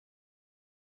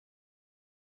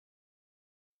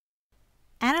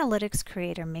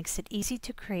AnalyticsCreator makes it easy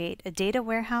to create a data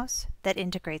warehouse that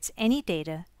integrates any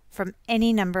data from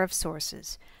any number of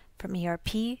sources, from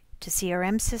ERP to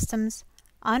CRM systems,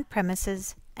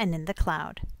 on-premises, and in the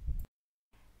cloud.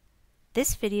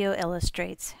 This video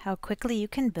illustrates how quickly you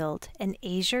can build an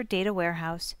Azure data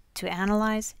warehouse to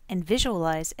analyze and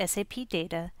visualize SAP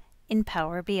data in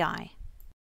Power BI.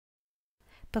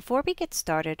 Before we get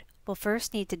started, we'll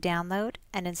first need to download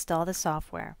and install the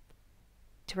software.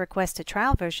 To request a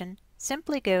trial version,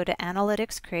 simply go to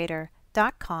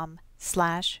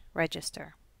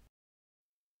analyticscreator.com/register.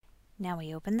 Now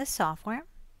we open the software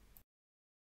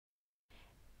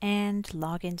and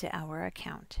log into our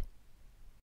account.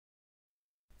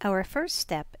 Our first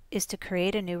step is to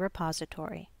create a new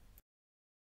repository.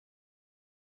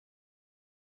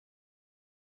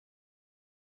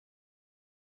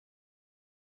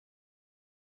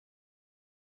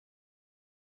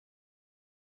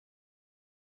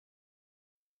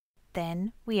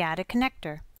 Then we add a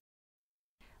connector.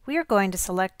 We are going to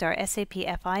select our SAP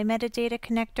FI metadata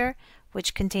connector,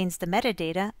 which contains the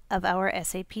metadata of our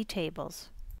SAP tables.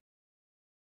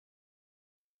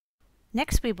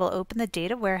 Next, we will open the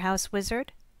Data Warehouse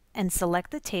wizard and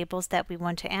select the tables that we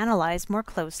want to analyze more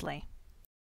closely.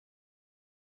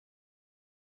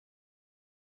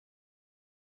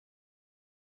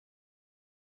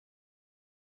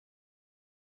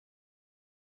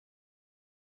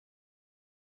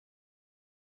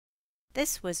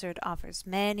 This wizard offers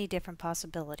many different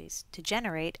possibilities to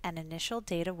generate an initial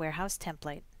data warehouse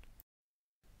template.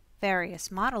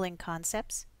 Various modeling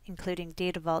concepts, including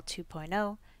Data Vault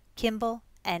 2.0, Kimball,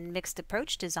 and mixed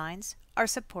approach designs, are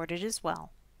supported as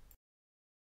well.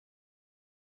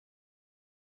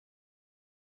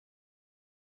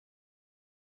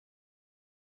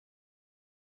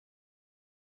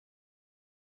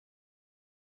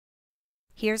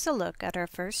 Here's a look at our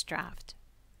first draft.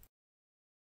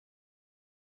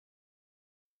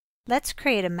 Let's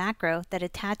create a macro that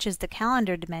attaches the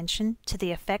calendar dimension to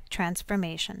the effect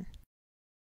transformation.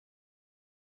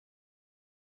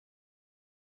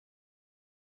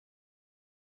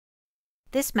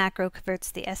 This macro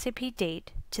converts the SAP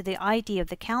date to the ID of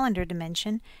the calendar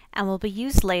dimension and will be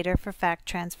used later for fact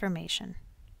transformation.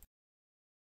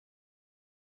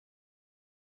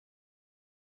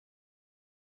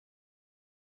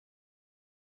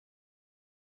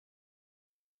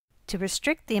 To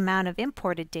restrict the amount of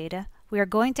imported data, we are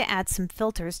going to add some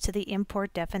filters to the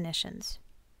import definitions.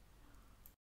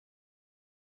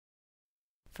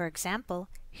 For example,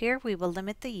 here we will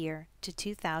limit the year to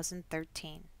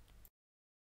 2013.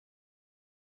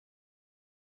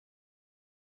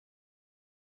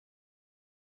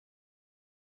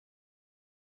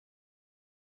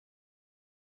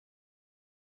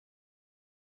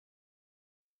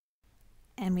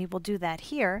 And we will do that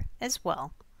here as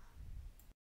well.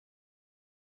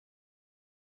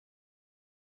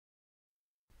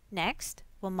 Next,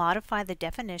 we'll modify the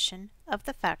definition of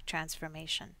the fact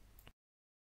transformation.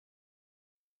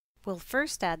 We'll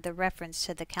first add the reference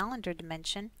to the calendar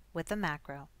dimension with a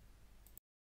macro.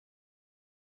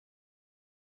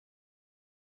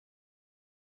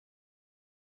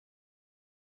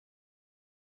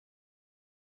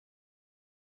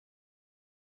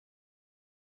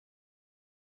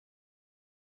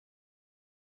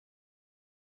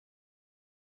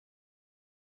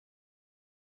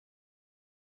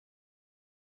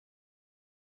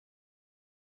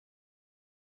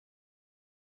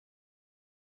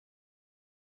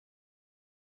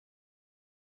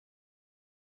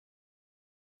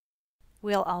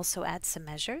 We'll also add some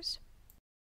measures,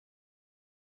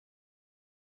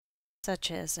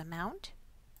 such as amount,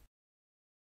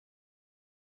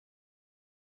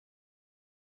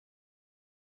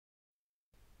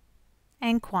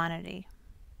 and quantity.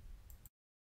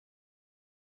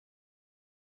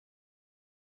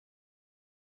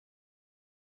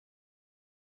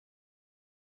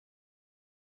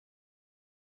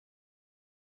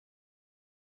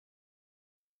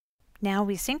 Now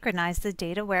we synchronize the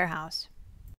data warehouse.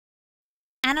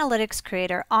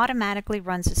 AnalyticsCreator automatically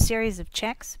runs a series of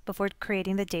checks before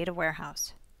creating the data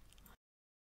warehouse.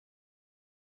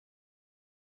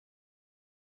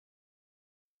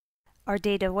 Our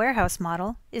data warehouse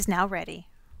model is now ready.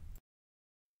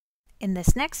 In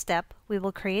this next step, we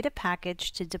will create a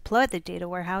package to deploy the data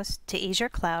warehouse to Azure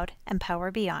Cloud and Power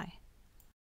BI.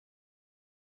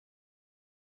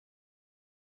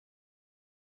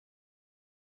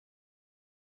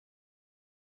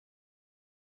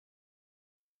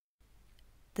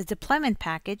 The deployment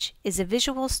package is a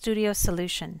Visual Studio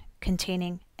solution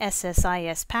containing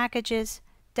SSIS packages,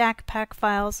 DAC pack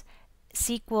files,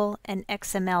 SQL and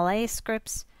XMLA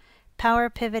scripts,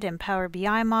 Power Pivot and Power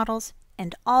BI models,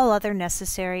 and all other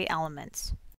necessary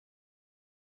elements.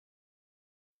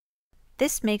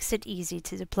 This makes it easy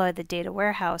to deploy the data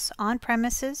warehouse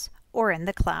on-premises or in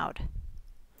the cloud.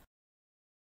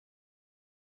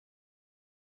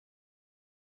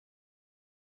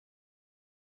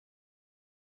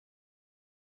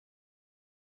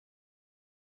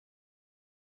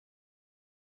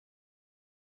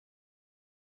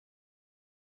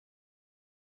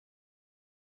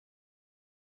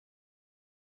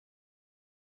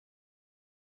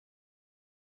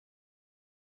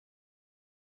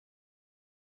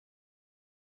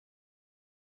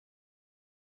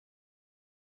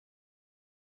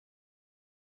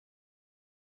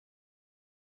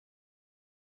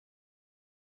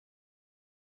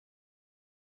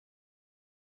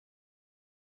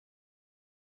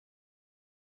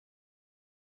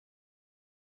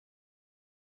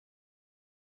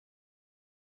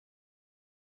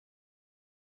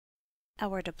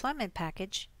 Our deployment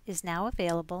package is now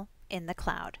available in the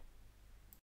cloud.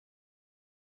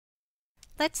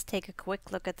 Let's take a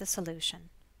quick look at the solution.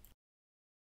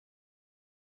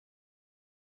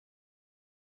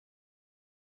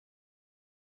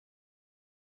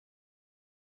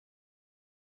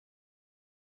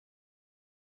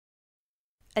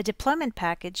 A deployment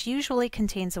package usually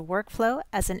contains a workflow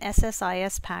as an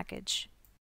SSIS package.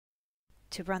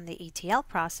 To run the ETL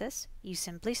process, you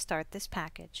simply start this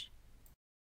package.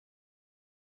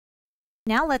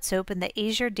 Now let's open the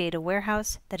Azure data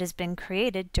warehouse that has been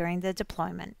created during the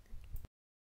deployment.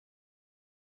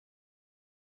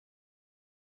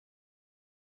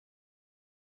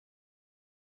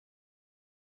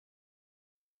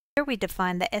 Here we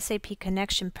define the SAP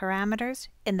connection parameters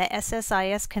in the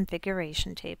SSIS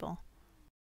configuration table.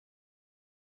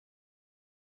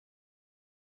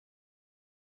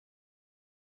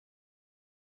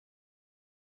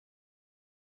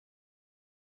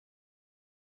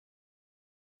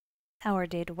 Our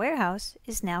data warehouse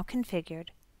is now configured.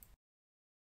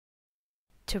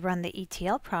 To run the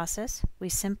ETL process, we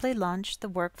simply launch the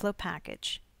workflow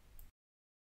package.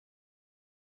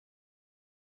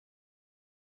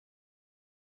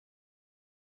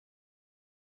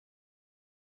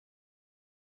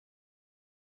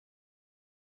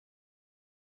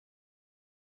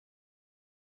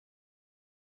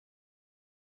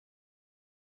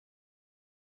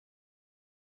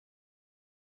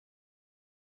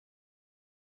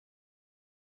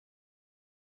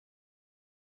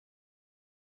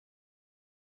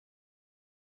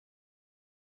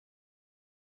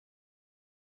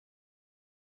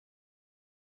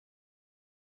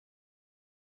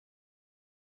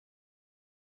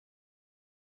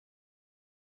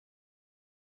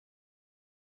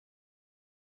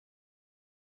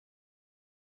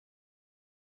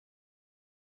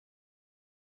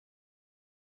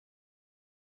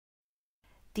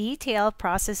 The ETL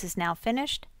process is now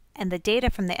finished, and the data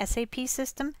from the SAP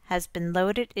system has been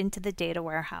loaded into the data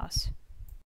warehouse.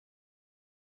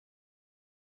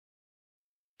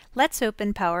 Let's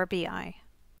open Power BI.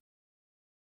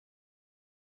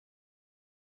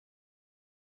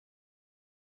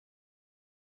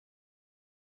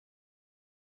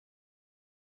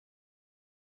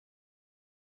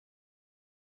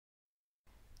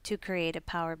 To create a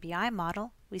Power BI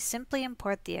model, we simply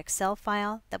import the Excel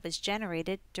file that was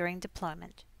generated during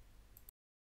deployment.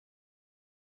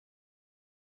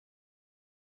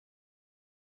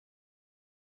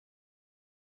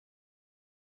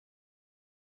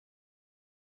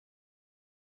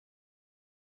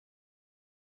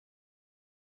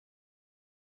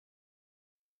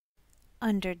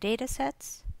 Under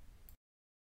Datasets,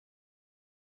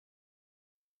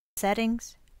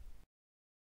 Settings,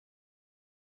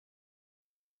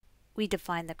 we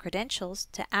define the credentials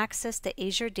to access the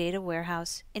Azure Data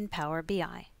Warehouse in Power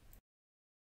BI.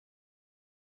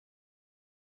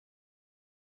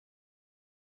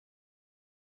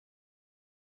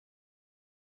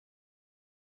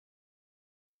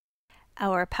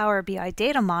 Our Power BI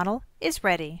data model is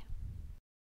ready.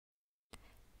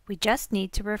 We just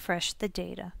need to refresh the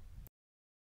data.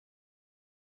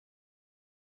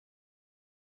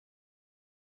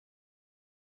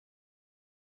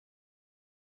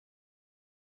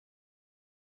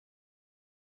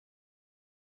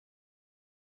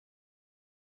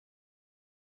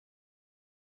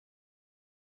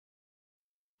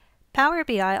 Power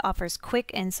BI offers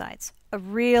quick insights, a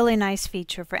really nice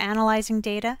feature for analyzing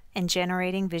data and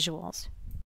generating visuals.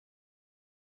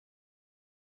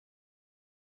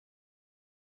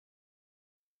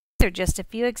 These are just a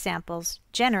few examples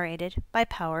generated by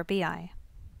Power BI.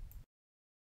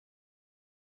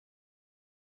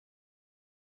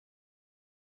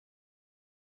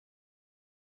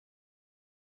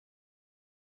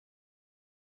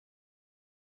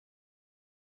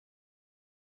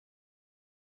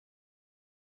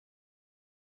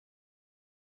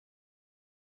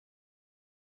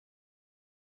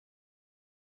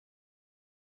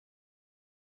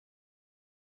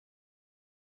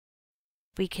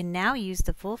 We can now use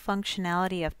the full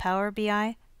functionality of Power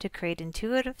BI to create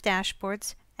intuitive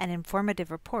dashboards and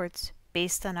informative reports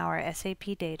based on our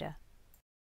SAP data.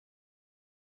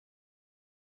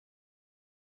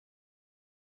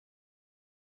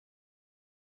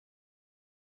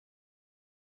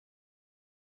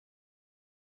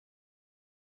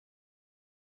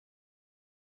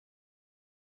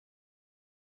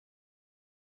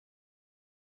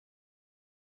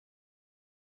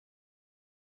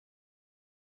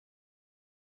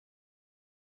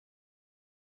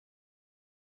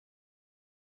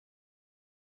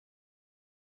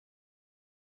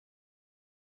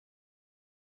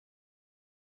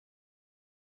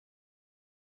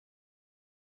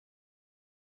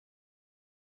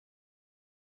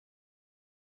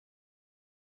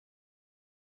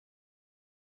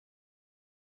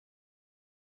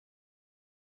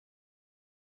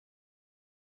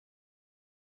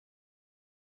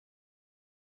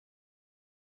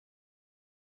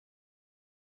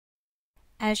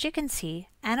 As you can see,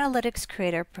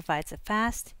 AnalyticsCreator provides a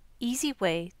fast, easy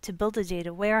way to build a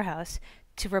data warehouse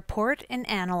to report and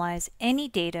analyze any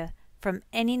data from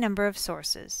any number of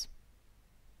sources.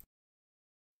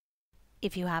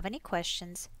 If you have any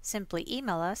questions, simply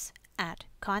email us at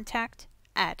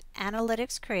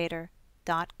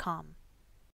contact@analyticscreator.com.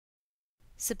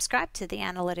 Subscribe to the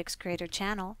Analytics Creator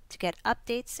channel to get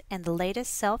updates and the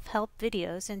latest self-help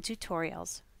videos and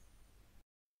tutorials.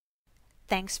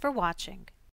 Thanks for watching.